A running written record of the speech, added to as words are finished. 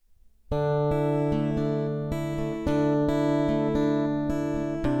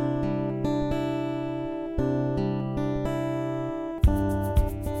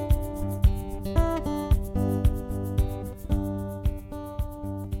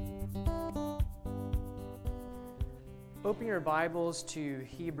Open your Bibles to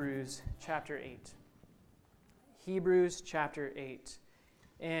Hebrews chapter 8. Hebrews chapter 8.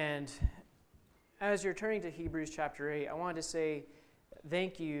 And as you're turning to Hebrews chapter 8, I wanted to say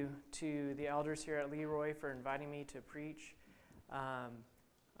thank you to the elders here at Leroy for inviting me to preach.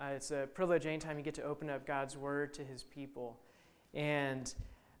 It's a privilege anytime you get to open up God's Word to His people. And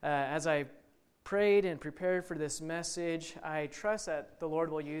as I prayed and prepared for this message, I trust that the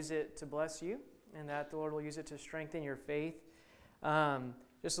Lord will use it to bless you and that the Lord will use it to strengthen your faith.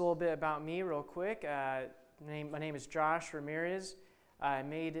 Just a little bit about me real quick. My name is Josh Ramirez. I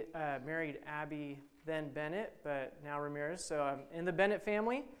married Abby, then Bennett, but now Ramirez. So I'm in the Bennett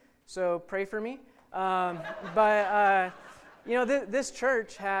family, so pray for me. This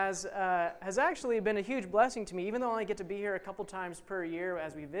church has actually been a huge blessing to me. Even though I only get to be here a couple times per year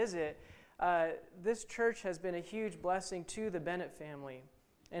as we visit, this church has been a huge blessing to the Bennett family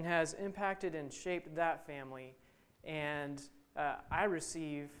and has impacted and shaped that family. And I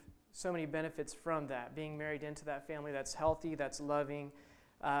receive so many benefits from that, being married into that family that's healthy, that's loving.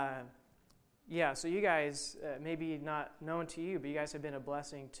 So you guys, maybe not known to you, but you guys have been a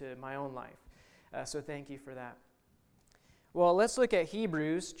blessing to my own life. So thank you for that. Well, let's look at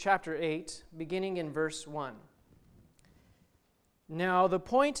Hebrews chapter 8, beginning in verse 1. Now, the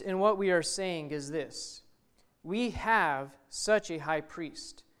point in what we are saying is this: we have such a high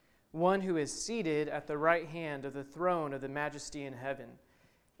priest, one who is seated at the right hand of the throne of the majesty in heaven,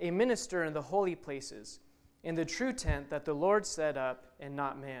 a minister in the holy places, in the true tent that the Lord set up and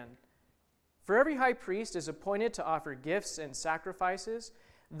not man. For every high priest is appointed to offer gifts and sacrifices.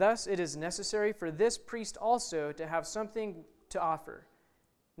 Thus it is necessary for this priest also to have something to offer.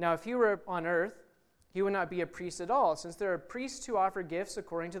 Now if he were on earth, he would not be a priest at all, since there are priests who offer gifts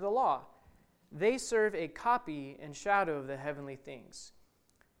according to the law. They serve a copy and shadow of the heavenly things.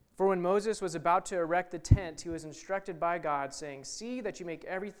 For when Moses was about to erect the tent, he was instructed by God, saying, "See that you make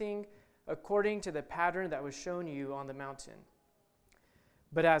everything according to the pattern that was shown you on the mountain."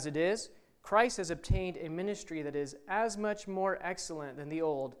 But as it is, Christ has obtained a ministry that is as much more excellent than the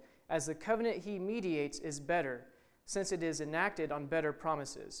old, as the covenant he mediates is better, since it is enacted on better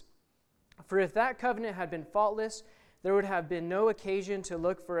promises. For if that covenant had been faultless, there would have been no occasion to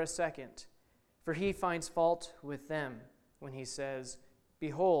look for a second. For he finds fault with them when he says,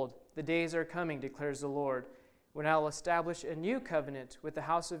 "Behold, the days are coming, declares the Lord, when I will establish a new covenant with the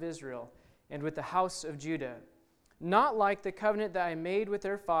house of Israel and with the house of Judah, not like the covenant that I made with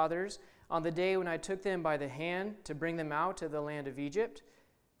their fathers on the day when I took them by the hand to bring them out of the land of Egypt.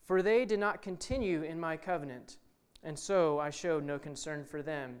 For they did not continue in my covenant, and so I showed no concern for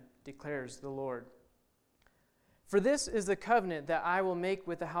them, declares the Lord. For this is the covenant that I will make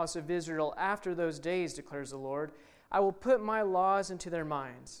with the house of Israel after those days, declares the Lord. I will put my laws into their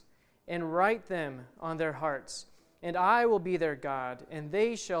minds and write them on their hearts, and I will be their God, and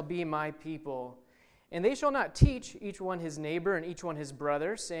they shall be my people. And they shall not teach each one his neighbor and each one his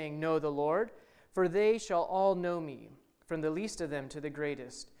brother, saying, Know the Lord, for they shall all know me, from the least of them to the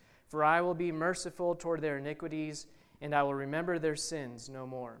greatest. For I will be merciful toward their iniquities, and I will remember their sins no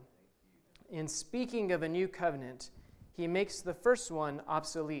more. In speaking of a new covenant, he makes the first one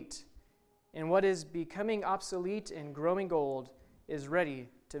obsolete, and what is becoming obsolete and growing old is ready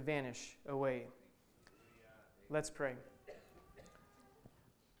to vanish away. Let's pray.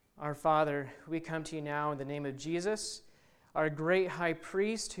 Our Father, we come to you now in the name of Jesus, our great high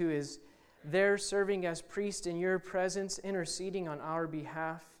priest who is there serving as priest in your presence, interceding on our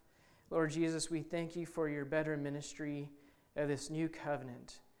behalf. Lord Jesus, we thank you for your better ministry of this new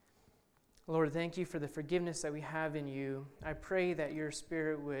covenant. Lord, thank you for the forgiveness that we have in you. I pray that your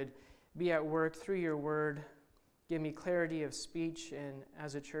Spirit would be at work through your word. Give me clarity of speech, and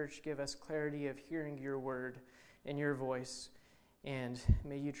as a church, give us clarity of hearing your word and your voice. And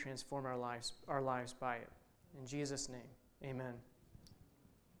may you transform our lives by it. In Jesus' name, amen.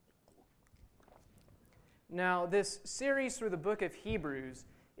 Now, this series through the book of Hebrews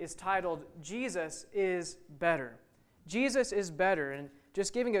is titled, Jesus is Better. Jesus is better. And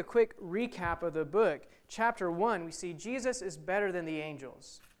just giving a quick recap of the book, chapter 1, we see Jesus is better than the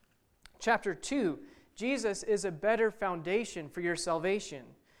angels. Chapter 2, Jesus is a better foundation for your salvation.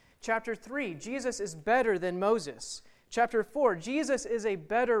 Chapter 3, Jesus is better than Moses. Chapter 4, Jesus is a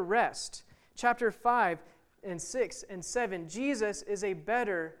better rest. Chapter 5 and 6 and 7, Jesus is a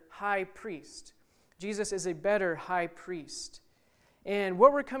better high priest. Jesus is a better high priest. And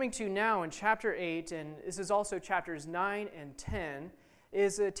what we're coming to now in chapter 8, and this is also chapters 9 and 10,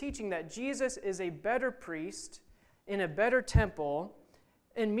 is a teaching that Jesus is a better priest in a better temple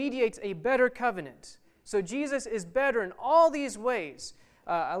and mediates a better covenant. So Jesus is better in all these ways.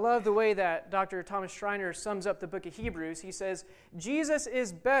 I love the way that Dr. Thomas Schreiner sums up the book of Hebrews. He says, Jesus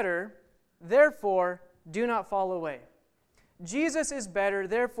is better, therefore do not fall away. Jesus is better,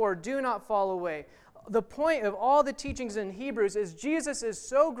 therefore do not fall away. The point of all the teachings in Hebrews is Jesus is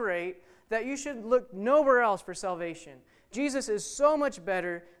so great that you should look nowhere else for salvation. Jesus is so much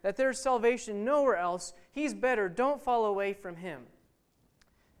better that there's salvation nowhere else. He's better. Don't fall away from him.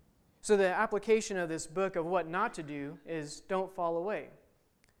 So the application of this book of what not to do is don't fall away.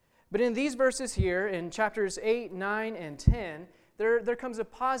 But in these verses here, in chapters 8, 9, and 10, there comes a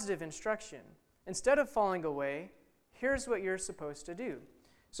positive instruction. Instead of falling away, here's what you're supposed to do.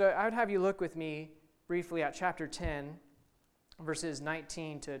 So I would have you look with me briefly at chapter 10, verses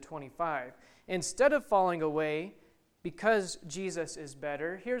 19 to 25. Instead of falling away because Jesus is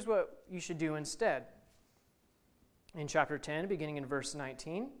better, here's what you should do instead. In chapter 10, beginning in verse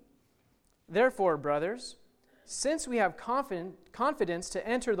 19, therefore, brothers, since we have confidence to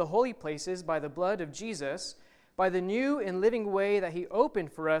enter the holy places by the blood of Jesus, by the new and living way that he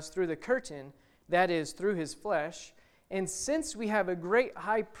opened for us through the curtain, that is, through his flesh, and since we have a great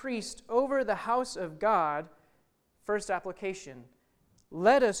high priest over the house of God, first application,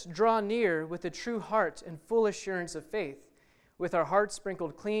 let us draw near with a true heart and full assurance of faith, with our hearts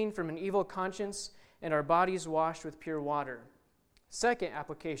sprinkled clean from an evil conscience and our bodies washed with pure water. Second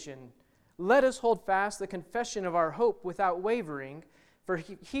application, let us hold fast the confession of our hope without wavering, for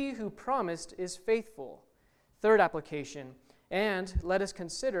he who promised is faithful. Third application, and let us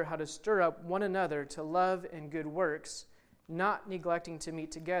consider how to stir up one another to love and good works, not neglecting to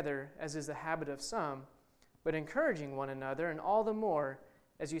meet together, as is the habit of some, but encouraging one another, and all the more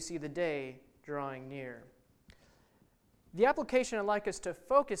as you see the day drawing near. The application I'd like us to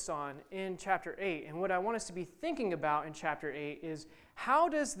focus on in chapter 8, and what I want us to be thinking about in chapter 8 is how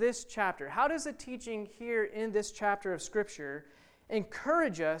does the teaching here in this chapter of Scripture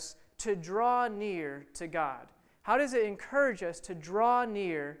encourage us to draw near to God? How does it encourage us to draw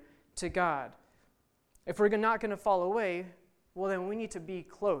near to God? If we're not going to fall away, well, then we need to be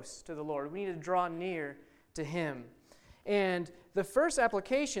close to the Lord. We need to draw near to him. And the first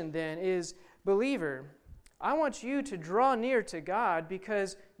application then is, believer, I want you to draw near to God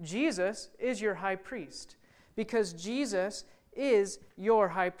because Jesus is your high priest. Because Jesus is your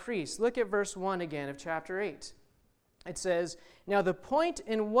high priest. Look at verse 1 again of chapter 8. It says, now the point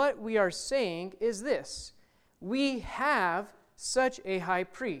in what we are saying is this: we have such a high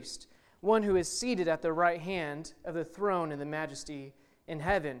priest, one who is seated at the right hand of the throne in the majesty in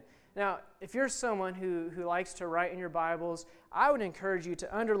heaven. Now, if you're someone who likes to write in your Bibles, I would encourage you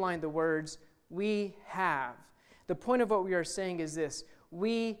to underline the words, we have. The point of what we are saying is this: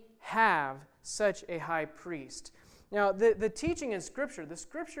 we have such a high priest. Now, the teaching in Scripture, the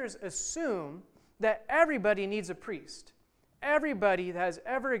Scriptures assume that everybody needs a priest. Everybody that has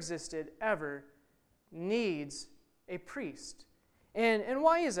ever existed, ever, needs a priest. And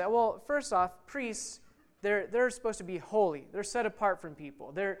why is that? Well, first off, priests, they're supposed to be holy. They're set apart from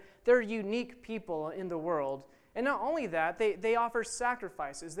people. They're unique people in the world. And not only that, they offer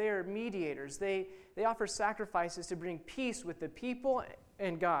sacrifices. They are mediators. They offer sacrifices to bring peace with the people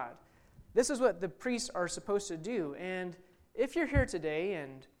and God. This is what the priests are supposed to do. And if you're here today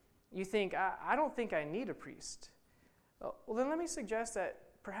and you think, I don't think I need a priest, well, then let me suggest that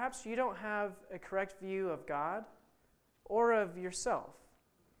perhaps you don't have a correct view of God or of yourself.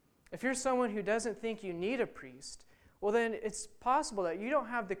 If you're someone who doesn't think you need a priest, well, then it's possible that you don't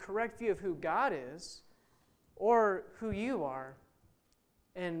have the correct view of who God is or who you are,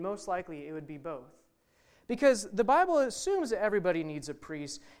 and most likely it would be both. Because the Bible assumes that everybody needs a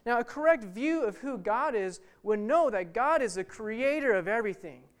priest. Now, a correct view of who God is would know that God is the creator of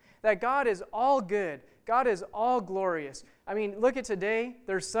everything, that God is all good, God is all glorious. I mean, look at today,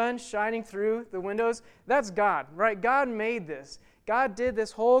 there's sun shining through the windows. That's God, right? God made this. God did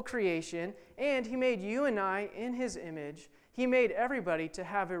this whole creation, and he made you and I in his image. He made everybody to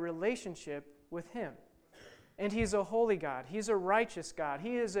have a relationship with him. And he's a holy God. He's a righteous God.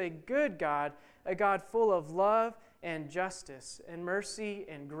 He is a good God, a God full of love and justice and mercy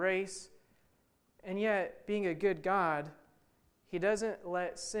and grace. And yet, being a good God, he doesn't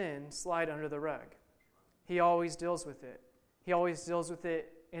let sin slide under the rug. He always deals with it. He always deals with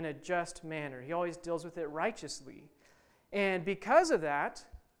it in a just manner. He always deals with it righteously. And because of that,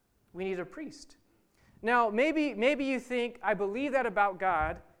 we need a priest. Now, maybe you think, I believe that about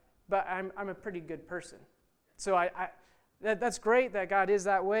God, but I'm a pretty good person. So that's great that God is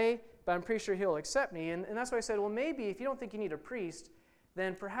that way, but I'm pretty sure he'll accept me. And that's why I said, well, maybe if you don't think you need a priest,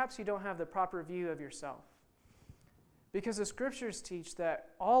 then perhaps you don't have the proper view of yourself. Because the Scriptures teach that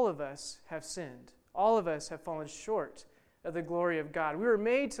all of us have sinned. All of us have fallen short of the glory of God. We were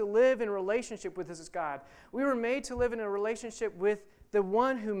made to live in a relationship with this God. We were made to live in a relationship with the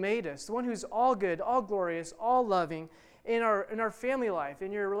one who made us, the one who's all good, all glorious, all loving. In our family life,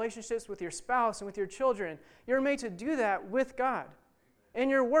 in your relationships with your spouse and with your children, you're made to do that with God. In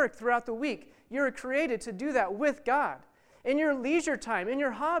your work throughout the week, you're created to do that with God. In your leisure time, in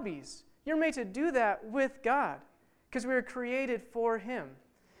your hobbies, you're made to do that with God because we were created for Him.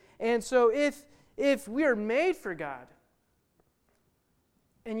 And so if we are made for God,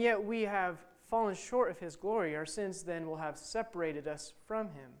 and yet we have fallen short of His glory, our sins then will have separated us from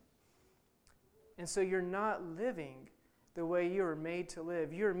Him. And so you're not living the way you were made to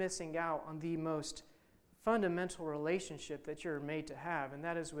live. You're missing out on the most fundamental relationship that you're made to have, and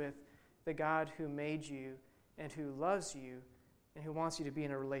that is with the God who made you and who loves you and who wants you to be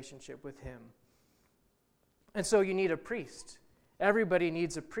in a relationship with Him. And so you need a priest. Everybody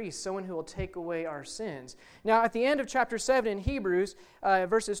needs a priest, someone who will take away our sins. Now, at the end of chapter 7 in Hebrews,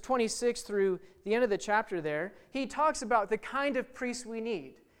 verses 26 through the end of the chapter there, he talks about the kind of priest we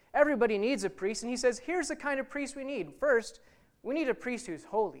need. Everybody needs a priest, and he says, here's the kind of priest we need. First, we need a priest who's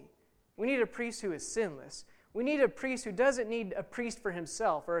holy. We need a priest who is sinless. We need a priest who doesn't need a priest for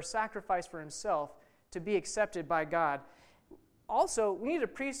himself or a sacrifice for himself to be accepted by God. Also, we need a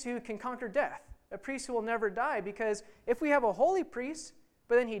priest who can conquer death, a priest who will never die, because if we have a holy priest,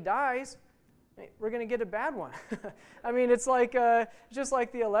 but then he dies, we're going to get a bad one. I mean, it's like just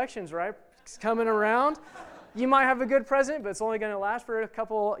like the elections, right? It's coming around. You might have a good president, but it's only going to last for a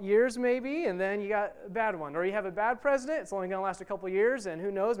couple years maybe, and then you got a bad one. Or you have a bad president, it's only going to last a couple years, and who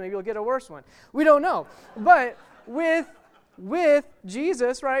knows, maybe you'll get a worse one. We don't know. But with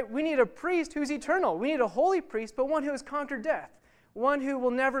Jesus, right, we need a priest who's eternal. We need a holy priest, but one who has conquered death, one who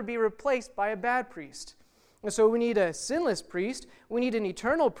will never be replaced by a bad priest. And so we need a sinless priest, we need an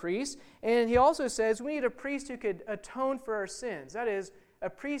eternal priest, and he also says we need a priest who could atone for our sins. That is, a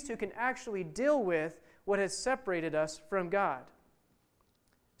priest who can actually deal with what has separated us from God.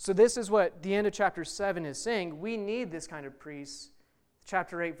 So this is what the end of chapter 7 is saying. We need this kind of priest.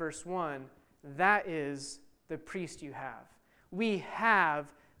 Chapter 8, verse 1, that is the priest you have. We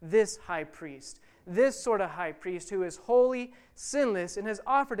have this high priest, this sort of high priest who is holy, sinless, and has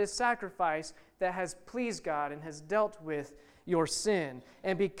offered a sacrifice that has pleased God and has dealt with your sin.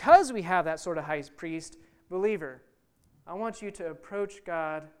 And because we have that sort of high priest, believer, I want you to approach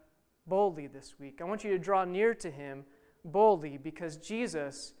God boldly this week. I want you to draw near to Him boldly because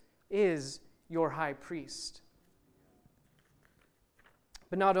Jesus is your high priest.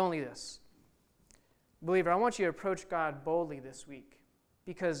 But not only this, believer, I want you to approach God boldly this week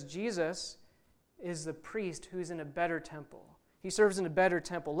because Jesus is the priest who's in a better temple. He serves in a better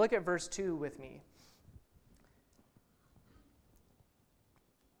temple. Look at verse 2 with me.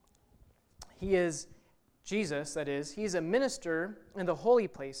 He is Jesus, that is, he's a minister in the holy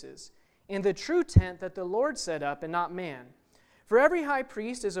places, in the true tent that the Lord set up and not man. For every high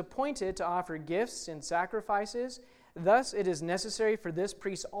priest is appointed to offer gifts and sacrifices. Thus it is necessary for this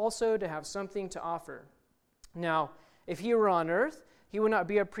priest also to have something to offer. Now, if he were on earth, he would not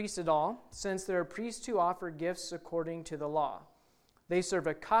be a priest at all, since there are priests who offer gifts according to the law. They serve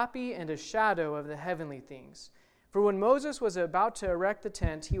a copy and a shadow of the heavenly things. For when Moses was about to erect the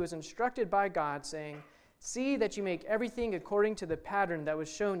tent, he was instructed by God, saying, "See that you make everything according to the pattern that was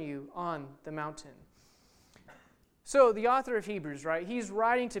shown you on the mountain." So the author of Hebrews, right, he's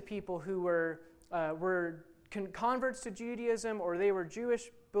writing to people who were converts to Judaism, or they were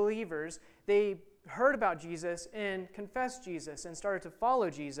Jewish believers. They heard about Jesus and confessed Jesus and started to follow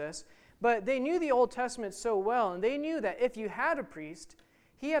Jesus, but they knew the Old Testament so well, and they knew that if you had a priest,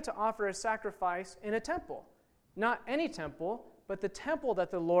 he had to offer a sacrifice in a temple. Not any temple, but the temple that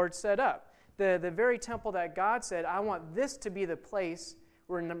the Lord set up. The very temple that God said, I want this to be the place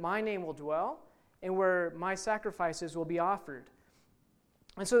where my name will dwell and where my sacrifices will be offered.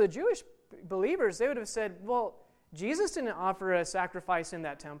 And so the Jewish believers, they would have said, well, Jesus didn't offer a sacrifice in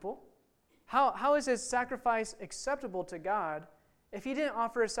that temple. How is his sacrifice acceptable to God if he didn't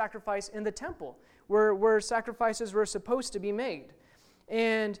offer a sacrifice in the temple where sacrifices were supposed to be made?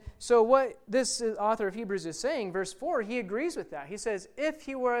 And so what this author of Hebrews is saying, verse 4, he agrees with that. He says, if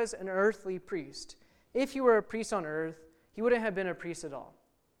he was an earthly priest, if he were a priest on earth, he wouldn't have been a priest at all.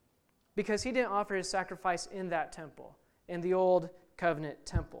 Because he didn't offer his sacrifice in that temple, in the old covenant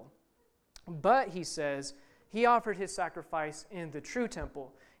temple. But, he says, he offered his sacrifice in the true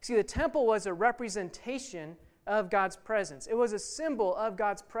temple. See, the temple was a representation of God's presence. It was a symbol of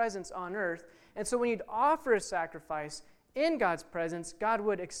God's presence on earth. And so when you'd offer a sacrifice in God's presence, God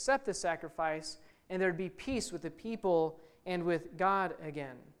would accept the sacrifice, and there'd be peace with the people and with God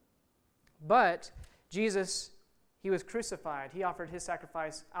again. But Jesus, He was crucified. He offered his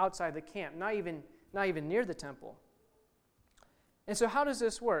sacrifice outside the camp, not even near the temple. And so how does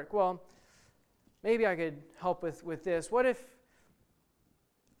this work? Well, maybe I could help with this. What if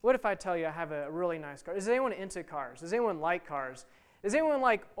I tell you I have a really nice car? Is anyone into cars? Does anyone like cars? Does anyone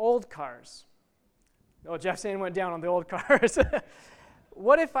like old cars? Oh, Jeff's hand went down on the old cars.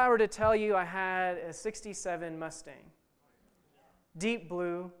 What if I were to tell you I had a 67 Mustang? Deep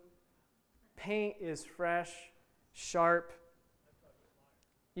blue, paint is fresh, sharp.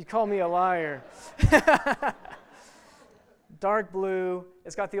 You call me a liar. Dark blue.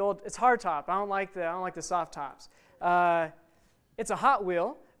 It's got it's hardtop. I don't like the soft tops. It's a Hot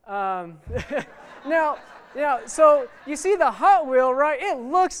Wheel. Now, so you see the Hot Wheel, right? It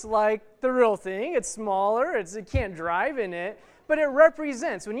looks like the real thing. It's smaller. You can't drive in it, but it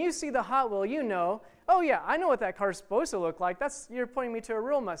represents. When you see the Hot Wheel, you know, oh yeah, I know what that car's supposed to look like. You're pointing me to a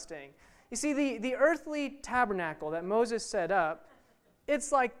real Mustang. You see, the earthly tabernacle that Moses set up,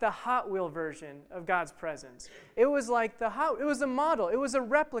 it's like the Hot Wheel version of God's presence. It was like it was a model. It was a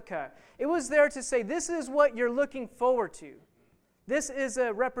replica. It was there to say, this is what you're looking forward to. This is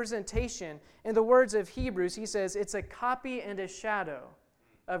a representation. In the words of Hebrews, he says it's a copy and a shadow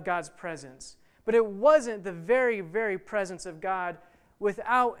of God's presence. But it wasn't the very, very presence of God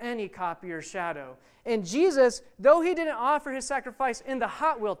without any copy or shadow. And Jesus, though he didn't offer his sacrifice in the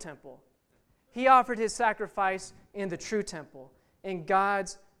Hot Wheel temple, he offered his sacrifice in the true temple, in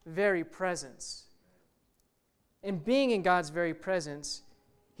God's very presence. And being in God's very presence,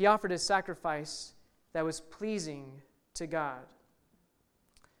 he offered a sacrifice that was pleasing to God.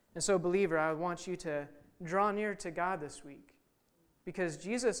 And so, believer, I want you to draw near to God this week, because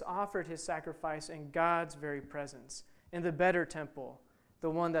Jesus offered his sacrifice in God's very presence, in the better temple, the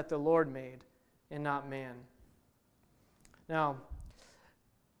one that the Lord made and not man. Now,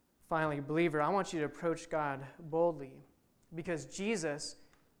 finally, believer, I want you to approach God boldly, because Jesus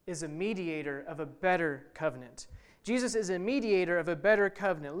is a mediator of a better covenant. Jesus is a mediator of a better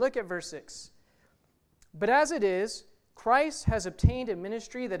covenant. Look at verse 6. But as it is, Christ has obtained a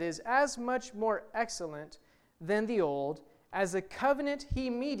ministry that is as much more excellent than the old, as the covenant he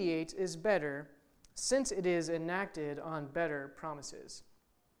mediates is better, since it is enacted on better promises.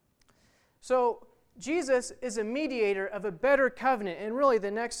 So, Jesus is a mediator of a better covenant, and really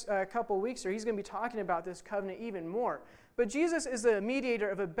the next couple weeks he's going to be talking about this covenant even more. But Jesus is the mediator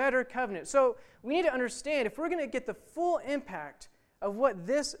of a better covenant. So we need to understand, if we're going to get the full impact of what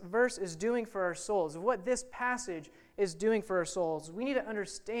this verse is doing for our souls, of what this passage is doing for our souls, we need to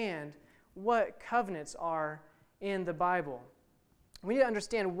understand what covenants are in the Bible. We need to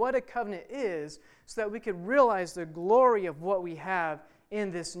understand what a covenant is so that we could realize the glory of what we have in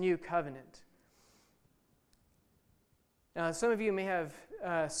this new covenant. Now, some of you may have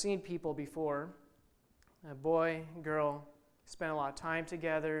seen people before. A boy and girl spend a lot of time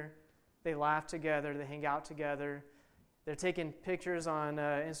together. They laugh together. They hang out together. They're taking pictures on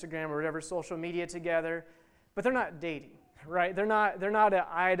Instagram or whatever social media together, but they're not dating, right? They're not an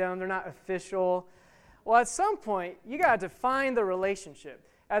item. They're not official. Well, at some point, you got to define the relationship.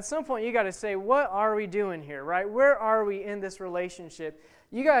 At some point, you got to say, what are we doing here, right? Where are we in this relationship?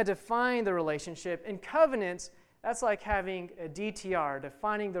 You got to define the relationship. In covenants, that's like having a DTR,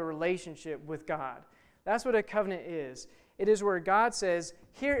 defining the relationship with God. That's what a covenant is. It is where God says,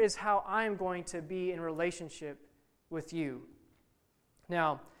 here is how I am going to be in relationship with you.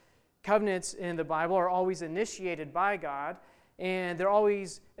 Now, covenants in the Bible are always initiated by God, and they're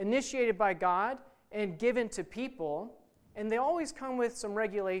always initiated by God and given to people, and they always come with some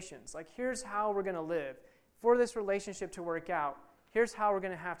regulations. Like, here's how we're going to live. For this relationship to work out, here's how we're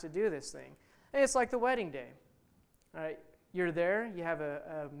going to have to do this thing. And it's like the wedding day. All right, you're there, you have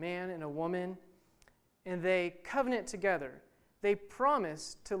a man and a woman, and they covenant together. They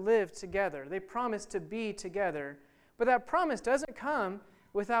promise to live together. They promise to be together. But that promise doesn't come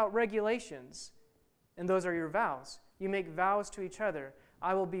without regulations. And those are your vows. You make vows to each other.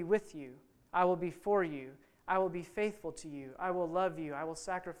 I will be with you. I will be for you. I will be faithful to you. I will love you. I will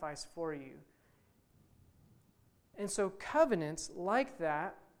sacrifice for you. And so covenants like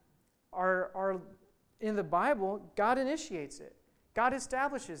that are in the Bible, God initiates it. God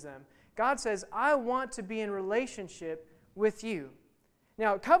establishes them. God says, I want to be in relationship with you.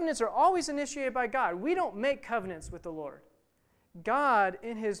 Now, covenants are always initiated by God. We don't make covenants with the Lord. God,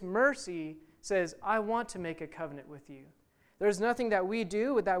 in His mercy, says, I want to make a covenant with you. There's nothing that we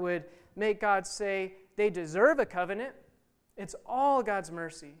do that would make God say they deserve a covenant. It's all God's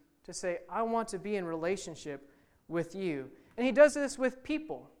mercy to say, I want to be in relationship with you. And He does this with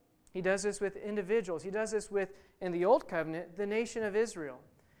people. He does this with individuals. He does this with, in the Old Covenant, the nation of Israel.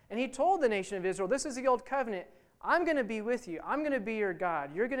 And He told the nation of Israel, this is the Old Covenant, I'm going to be with you. I'm going to be your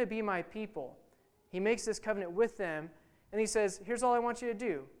God. You're going to be my people. He makes this covenant with them, and he says, here's all I want you to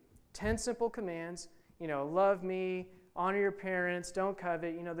do. 10 simple commands. Love me, honor your parents, don't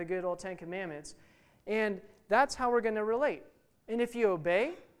covet, the good old 10 commandments. And that's how we're going to relate. And if you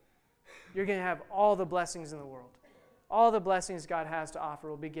obey, you're going to have all the blessings in the world. All the blessings God has to offer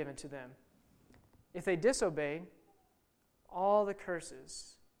will be given to them. If they disobey, all the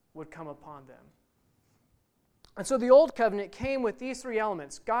curses would come upon them. And so the old covenant came with these 3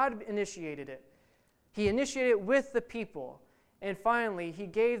 elements. God initiated it. He initiated it with the people. And finally, he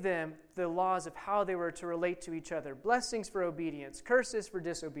gave them the laws of how they were to relate to each other. Blessings for obedience, curses for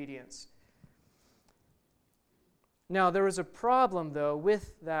disobedience. Now, there was a problem, though,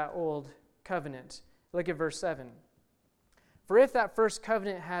 with that old covenant. Look at verse 7. For if that first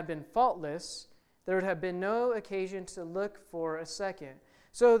covenant had been faultless, there would have been no occasion to look for a second.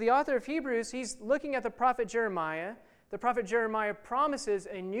 So the author of Hebrews, he's looking at the prophet Jeremiah. The prophet Jeremiah promises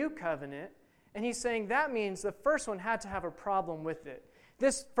a new covenant, and he's saying that means the first one had to have a problem with it.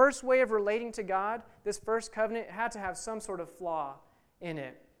 This first way of relating to God, this first covenant, had to have some sort of flaw in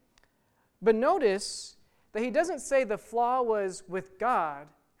it. But notice that he doesn't say the flaw was with God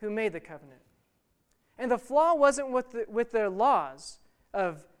who made the covenant. And the flaw wasn't with the laws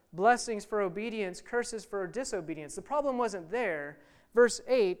of blessings for obedience, curses for disobedience. The problem wasn't there. Verse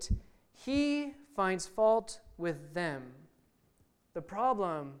 8, he finds fault with them. The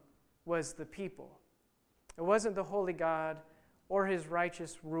problem was the people. It wasn't the holy God or his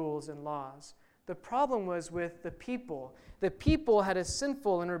righteous rules and laws. The problem was with the people. The people had a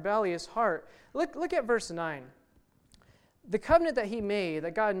sinful and rebellious heart. Look at verse 9. The covenant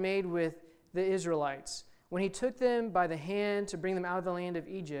that God made with the Israelites, when he took them by the hand to bring them out of the land of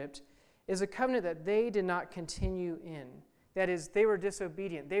Egypt, is a covenant that they did not continue in. That is, they were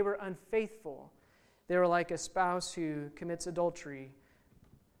disobedient. They were unfaithful. They were like a spouse who commits adultery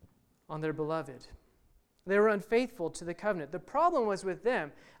on their beloved. They were unfaithful to the covenant. The problem was with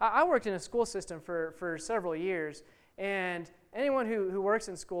them. I worked in a school system for several years, and anyone who works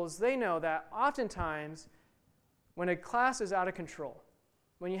in schools, they know that oftentimes when a class is out of control,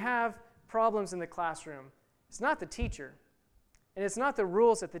 when you have problems in the classroom, it's not the teacher, and it's not the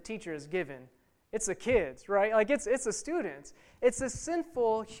rules that the teacher has given. It's the kids, right? Like it's the students. It's a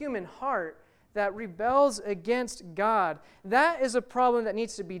sinful human heart that rebels against God. That is a problem that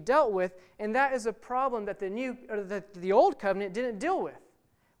needs to be dealt with, and that is a problem that the old covenant didn't deal with,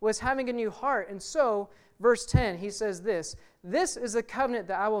 was having a new heart. And so, verse 10, he says this, "This is a covenant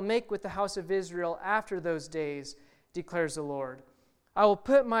that I will make with the house of Israel after those days, declares the Lord. I will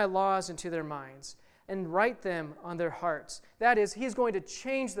put my laws into their minds and write them on their hearts." That is, he's going to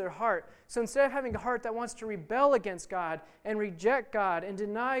change their heart. So instead of having a heart that wants to rebel against God and reject God and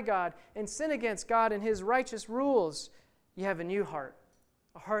deny God and sin against God and his righteous rules, you have a new heart,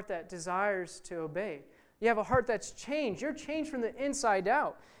 a heart that desires to obey. You have a heart that's changed. You're changed from the inside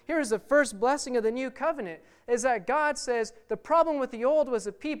out. Here's the first blessing of the new covenant, is that God says, the problem with the old was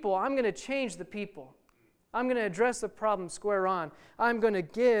the people. I'm going to change the people. I'm going to address the problem square on. I'm going to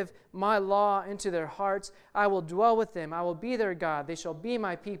give my law into their hearts. I will dwell with them. I will be their God. They shall be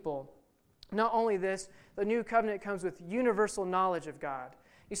my people. Not only this, the new covenant comes with universal knowledge of God.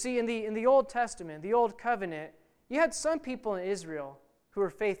 You see, in the Old Testament, the Old Covenant, you had some people in Israel who were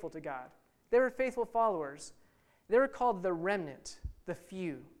faithful to God. They were faithful followers. They were called the remnant, the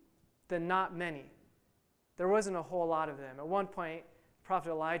few, the not many. There wasn't a whole lot of them. At one point,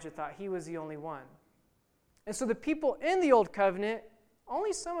 Prophet Elijah thought he was the only one. And so the people in the Old Covenant,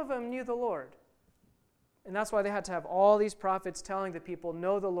 only some of them knew the Lord. And that's why they had to have all these prophets telling the people,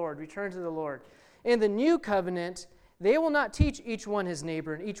 know the Lord, return to the Lord. In the New Covenant, they will not teach each one his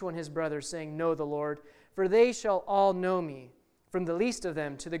neighbor and each one his brother, saying, know the Lord, for they shall all know me, from the least of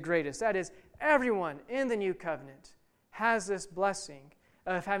them to the greatest. That is, everyone in the New Covenant has this blessing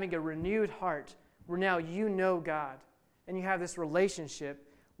of having a renewed heart where now you know God and you have this relationship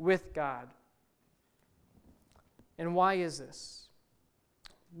with God. And why is this?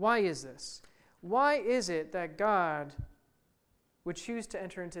 Why is this? Why is it that God would choose to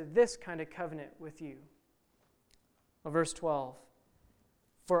enter into this kind of covenant with you? Well, verse 12,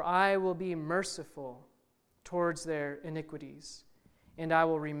 "For I will be merciful towards their iniquities, and I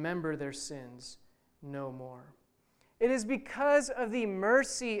will remember their sins no more." It is because of the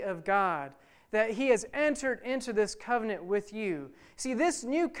mercy of God that he has entered into this covenant with you. See, this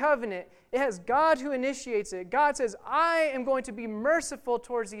new covenant, it has God who initiates it. God says, I am going to be merciful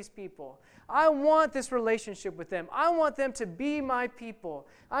towards these people. I want this relationship with them. I want them to be my people.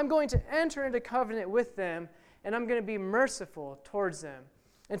 I'm going to enter into covenant with them, and I'm going to be merciful towards them.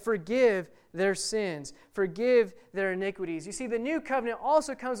 and forgive their sins, forgive their iniquities. You see, the new covenant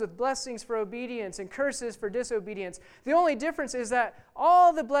also comes with blessings for obedience and curses for disobedience. The only difference is that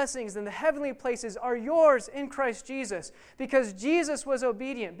all the blessings in the heavenly places are yours in Christ Jesus. Because Jesus was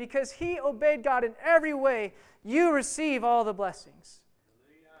obedient, because he obeyed God in every way, you receive all the blessings.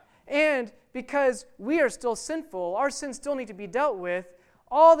 And because we are still sinful, our sins still need to be dealt with,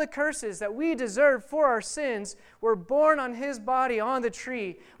 all the curses that we deserve for our sins were borne on his body on the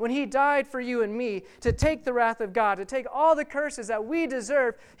tree when he died for you and me to take the wrath of God, to take all the curses that we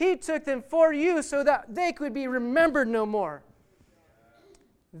deserve. He took them for you so that they could be remembered no more.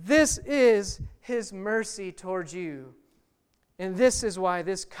 This is his mercy towards you. And this is why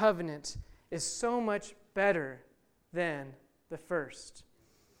this covenant is so much better than the first.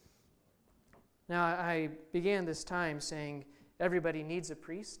 Now, I began this time saying, everybody needs a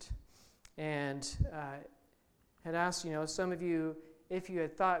priest, and had asked, some of you, if you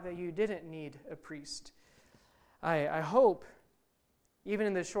had thought that you didn't need a priest. I hope, even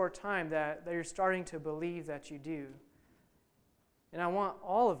in this short time, that you're starting to believe that you do. And I want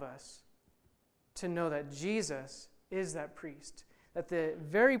all of us to know that Jesus is that priest. That the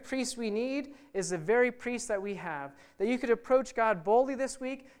very priest we need is the very priest that we have. That you could approach God boldly this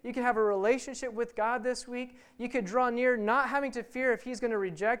week. You could have a relationship with God this week. You could draw near, not having to fear if he's going to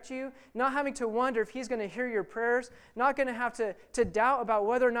reject you, not having to wonder if he's going to hear your prayers, not going to have to doubt about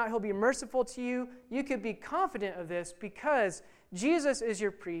whether or not he'll be merciful to you. You could be confident of this because Jesus is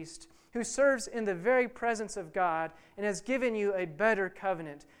your priest who serves in the very presence of God and has given you a better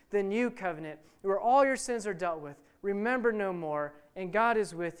covenant, the new covenant, where all your sins are dealt with. Remember no more, and God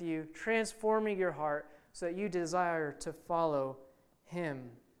is with you, transforming your heart so that you desire to follow him.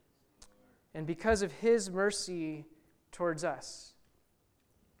 And because of his mercy towards us,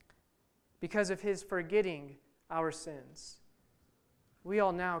 because of his forgetting our sins, we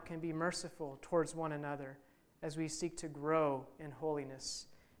all now can be merciful towards one another as we seek to grow in holiness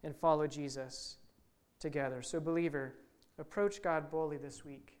and follow Jesus together. So, believer, approach God boldly this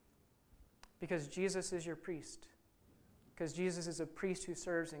week because Jesus is your priest. Because Jesus is a priest who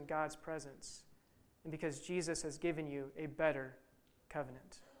serves in God's presence. And because Jesus has given you a better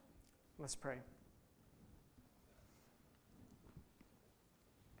covenant. Let's pray.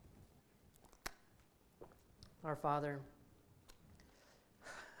 Our Father,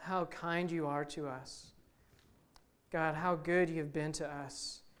 how kind you are to us. God, how good you have been to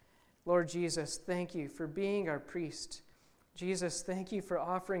us. Lord Jesus, thank you for being our priest. Jesus, thank you for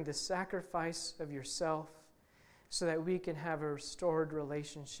offering the sacrifice of yourself so that we can have a restored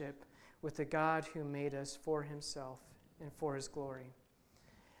relationship with the God who made us for himself and for his glory.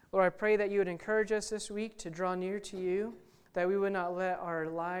 Lord, I pray that you would encourage us this week to draw near to you, that we would not let our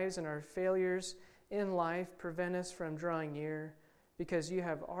lives and our failures in life prevent us from drawing near, because you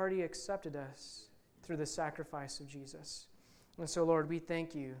have already accepted us through the sacrifice of Jesus. And so, Lord, we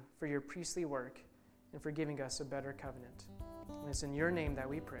thank you for your priestly work and for giving us a better covenant. And it's in your name that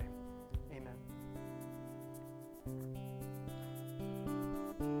we pray. Amen.